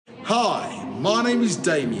Hi, my name is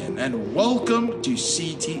Damien and welcome to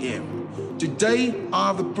CTM. Today I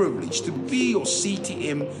have the privilege to be your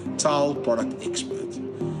CTM towel product expert.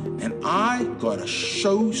 And I got a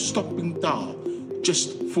show-stopping towel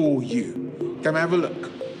just for you. Come have a look.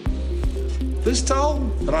 This towel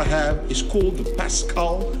that I have is called the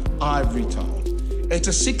Pascal Ivory towel. It's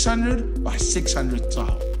a 600 by 600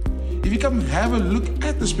 towel. If you come have a look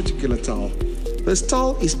at this particular towel, this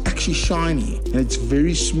towel is actually shiny and it's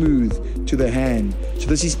very smooth to the hand. So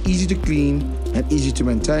this is easy to clean and easy to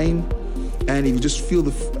maintain. And if you just feel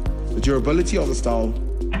the durability of this towel,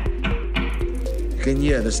 you can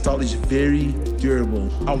hear this towel is very durable.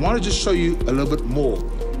 I want to just show you a little bit more.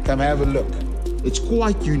 Come have a look. It's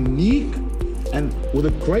quite unique and with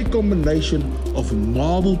a great combination of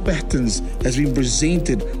marble patterns has been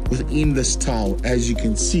presented within this towel, as you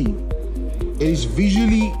can see. It is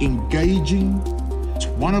visually engaging, it's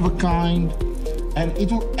one of a kind, and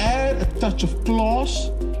it will add a touch of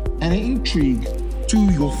class and intrigue to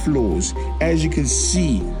your floors, as you can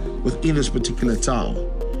see within this particular towel.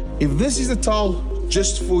 If this is a towel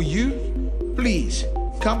just for you, please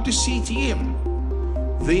come to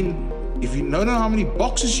CTM. Then, if you don't know how many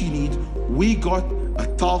boxes you need, we got a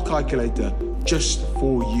towel calculator just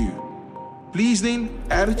for you. Please then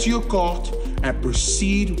add it to your cart and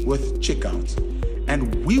proceed with checkout.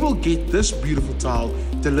 And we will get this beautiful towel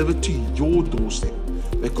delivered to your doorstep,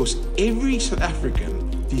 because every South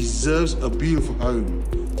African deserves a beautiful home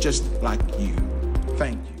just like you.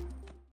 Thank you.